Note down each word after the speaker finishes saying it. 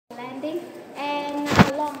landing, and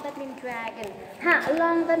long that means dragon.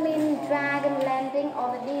 Long that means dragon landing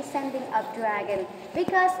or the descending of dragon.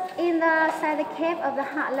 Because inside the cave of the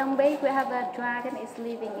HLB2 we have the dragon is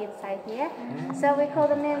living inside here. So we call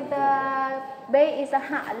the name the bay is the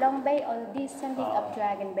HLB2 or the descending of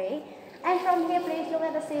dragon bay. And from here, please look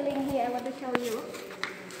at the ceiling here. I want to show you.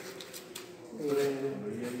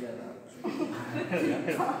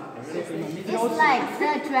 It's like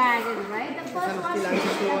the dragon, right? The first one is the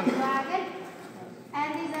dragon,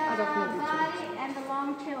 and is the body and the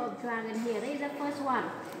long tail of dragon here. This is the first one.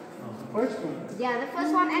 First one? Yeah, the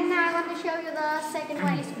first one. And now I want to show you the second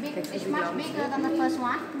one. It's much bigger than the first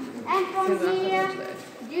one. And from here,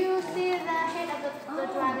 you see the head of the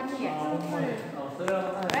dragon here.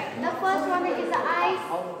 Right? The first one is the eyes,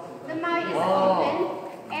 the mouth is open,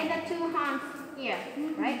 and the two hands here.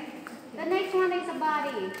 Right? The next one is the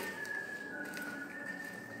body.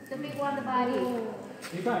 The big one, the body.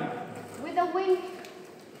 With the wing,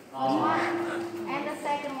 one, and the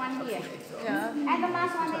second one here. Yeah. And the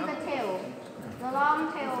last one is the tail. The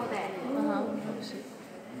long tail there.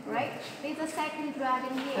 Right? This is the second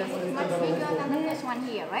dragon here. It's much bigger than the first one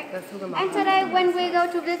here, right? And today when we go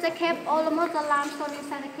to visit the cave, almost the limestone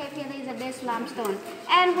inside the cave here is the best limestone.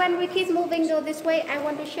 And when we keep moving go this way, I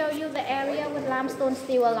want to show you the area with limestone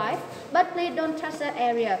still alive. But please don't touch that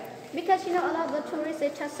area. Because you know a lot of the tourists they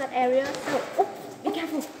touch that area. So be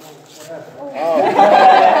careful. Be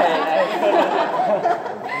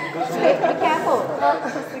careful.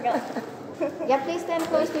 Yeah, please stand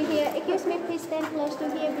close to here. Excuse me, please stand close to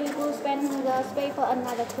here. We will spend the space for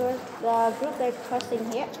another tour, the group they're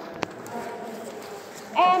crossing here.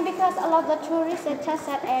 And because a lot of the tourists they touch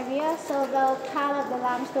that area, so the color of the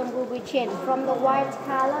limestone will be changed from the white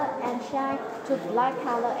color and shine to black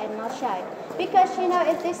color and not shine. Because you know,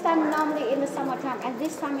 it's this time normally in the summertime, and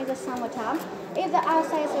this time is the summertime. If the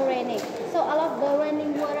outside is raining, so a lot of the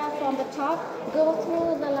raining water from the top go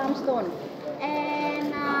through the limestone.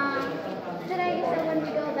 And today is when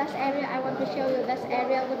we go that area, I want to show you that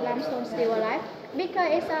area with limestone still alive.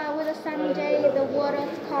 Because it's with the sunny day, the water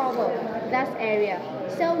cover that area.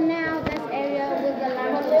 So now that area with the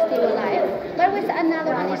limestone still alive. But with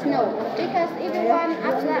another one is no. Because if the one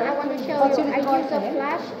after that I want to show you, I use a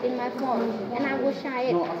flash in my phone and I will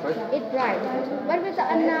shine it. It's bright. But with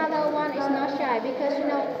another one is not shy because you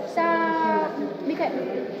know, because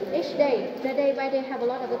each day, the day by day have a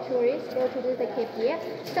lot of the tourists go to the cave here.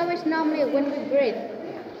 So it's normally when we breathe,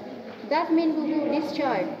 that means we will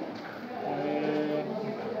destroy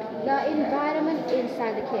the environment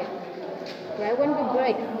inside the cave, right? When we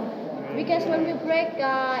break, because when we break,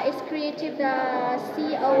 it's created the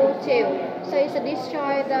CO2, so it's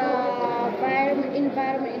destroy the environment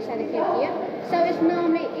inside the cave here. So it's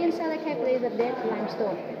normally inside the cave there is a dead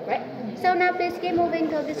limestone, right? So now please keep moving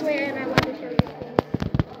to this way, and I want to show you.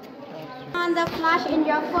 On the flash in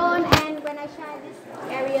your phone, and when I shine this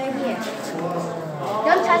area here,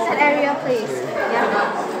 don't touch that area, please.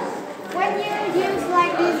 Yeah. When you use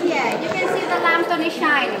like this here, you can see the limestone is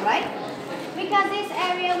shining, right? Because this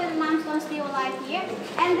area with limestone still alive here,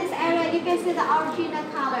 and this area you can see the original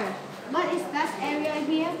color. But it's that area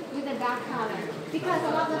here with the dark color. Because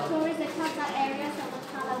a lot of tourists they touch that area, so the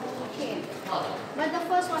color will change. But the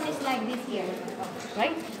first one is like this here,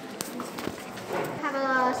 right?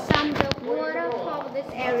 Have some of water for this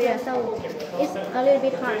area, so it's a little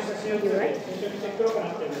bit hard to do, right?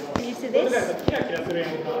 Can you see this?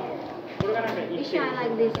 It shines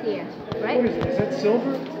like this here, right? What is it? Is that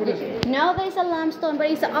silver? What is it? No, there's a limestone, but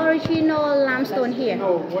it's the original limestone here.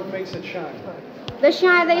 No, what makes it shine? The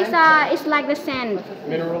shine there is it's like the sand.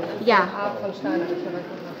 Mineral? Yeah. The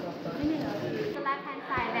left-hand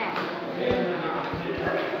side there.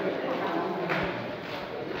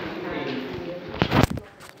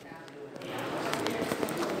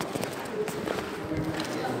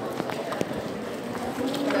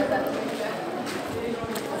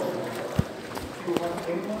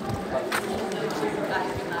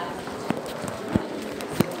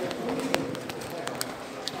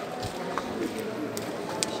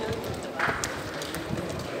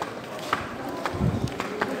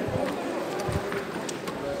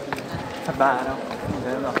 Phật bà đâu? Nhìn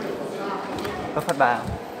thấy rồi. Có Phật bà không?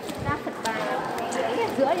 Ra Phật bà. Đấy là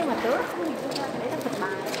giữa nhưng mà tớ không nhìn ra đấy là Phật bà.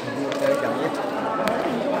 Đây chẳng biết.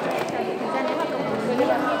 Thực ra nếu mà cậu nhìn như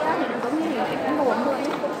đó thì nó giống như là cái nguồn thôi.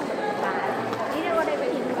 Phật bà. Đi ra qua đây phải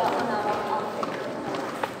nhìn rõ.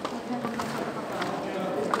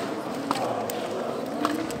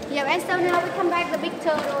 Yeah, and so now we come back the big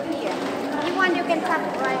turtle here. If you want, you can cut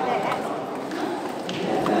it right there.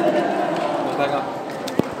 Được không?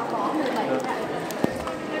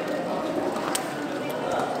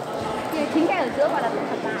 chính cái ở giữa gọi là tượng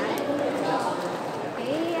Phật Bà đấy. Cái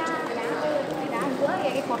đá ở giữa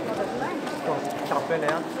cái cột ở giữa này. Chọc lên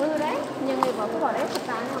đấy á? Ừ đấy, nhiều người bảo cái bảo đấy Phật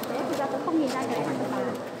Bà nhưng mà thực ra tôi không nhìn ra cái đấy là Phật Bà.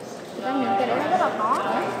 Thực ra nhìn cái đấy nó rất là khó.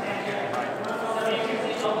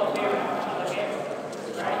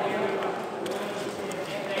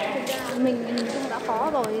 Mình hình dung đã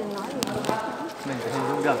khó rồi nói gì nữa. Mình phải hình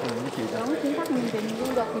dung được thì mới chỉ được. Đúng, chính xác mình phải hình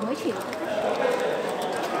dung được thì mới chỉ được.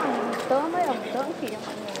 Tớ mới tớ cũng chỉ cho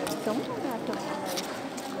mọi người sống là thường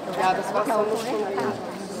Ja, das war so schon.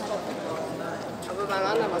 Aber beim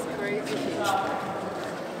anderen was crazy.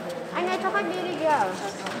 Anh ơi cho khách đi đi kìa.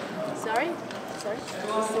 Sorry? Sorry?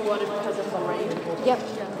 Is the water because of the rain? Yep.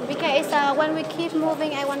 Because when we keep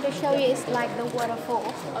moving, I want to show you it's like the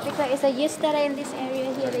waterfall. Because yesterday in this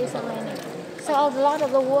area here there is a raining. So a lot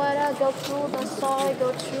of the water go through the soil,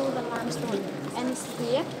 go through the limestone, and it's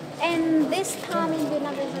here. And this time in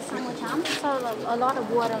Vietnam is the summertime, so a lot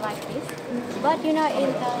of water like this. But you know,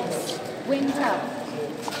 in the winter,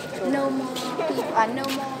 no more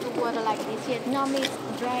water like this here. Normally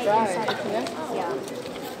it's dry inside here. Yeah.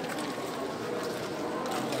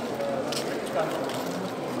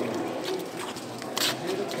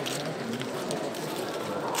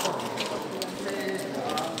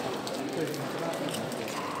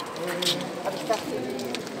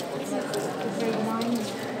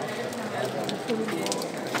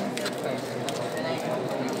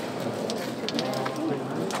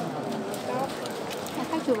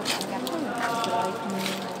 Khách chụp cảm giác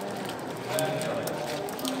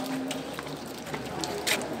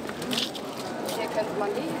Hier könnte man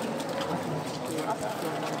die.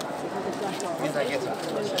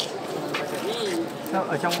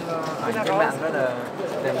 Ở trong ảnh trên mạng đó là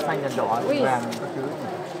đèn xanh, đèn đỏ, đèn vàng các thứ.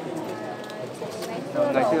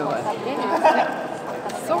 Ngày xưa vậy.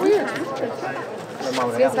 So weird. Màu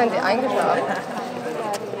Jetzt này werden die eingeschlafen.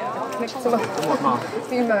 Nicht so. có một màu.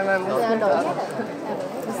 Wie bei meinem Bruder.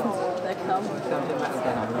 Xem trên mạng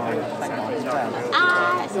toàn là màu xanh đỏ đèn vàng.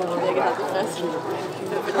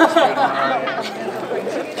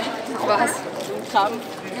 Was? Kram.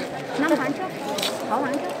 5 tháng trước, 6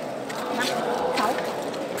 tháng trước,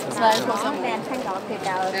 6. Có đèn xanh đỏ thì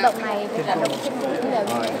cả động này với cả động trên cũng đều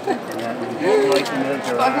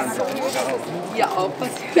Ja, auch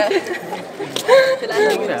passiert.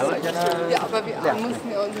 Vielleicht Cũng để vậy cho nó Ja, aber wir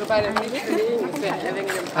mussten ja unsere beide nicht bewegen. Das wäre wegen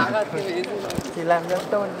dem Fahrrad gewesen. thì làm cho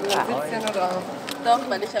tôn ảo. 17 oder? Doch,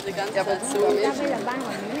 weil ich habe die ganze Zeit so ra bây giờ ban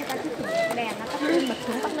quản lý người ta cứ chỉ đèn nó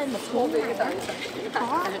tắt lên một xuống này đó.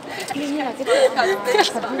 Khó, như là cái tượng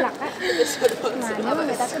Phật Di Lặc á, mà nếu mà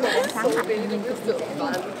người ta cứ để đèn sáng hẳn thì nhìn cực kỳ dễ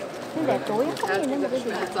luôn. Nhưng để tối không nhìn thấy một cái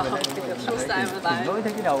gì cả. Lỗi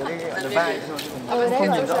thấy cái đầu cái vai thôi.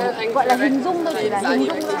 Đấy gọi là hình dung thôi, chỉ là hình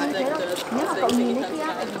dung ra như thế thôi. Nếu mà cậu nhìn thấy kia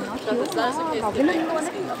thì nó chiếu nó vào cái lưng luôn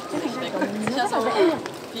đấy. Chứ thành ra cậu nhìn nó rất là dễ luôn.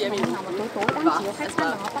 Hôm nào mà tối tối đang chỉ có khách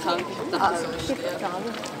sạn nó tắt lên kịp trở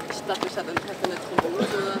luôn. Ich dachte, ich hatte eine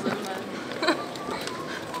Thrombose oder so.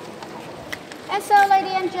 And so,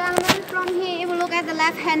 ladies and gentlemen, from here, if you look at the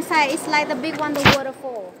left-hand side, it's like the big one, the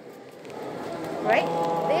waterfall. Right?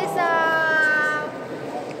 There's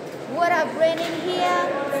water draining here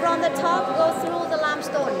from the top, goes through the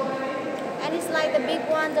limestone. And it's like the big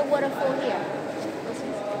one, the waterfall here.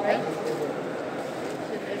 Right?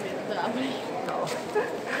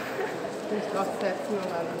 Ich brauche selbst nur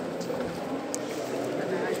mal.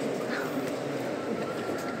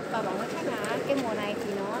 Và bọn nó khác là cái mùa này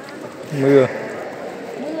thì nó Mưa.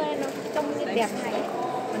 mưa nó trông đẹp này.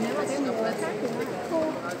 Còn nếu mà cái mùa khác thì nó khô.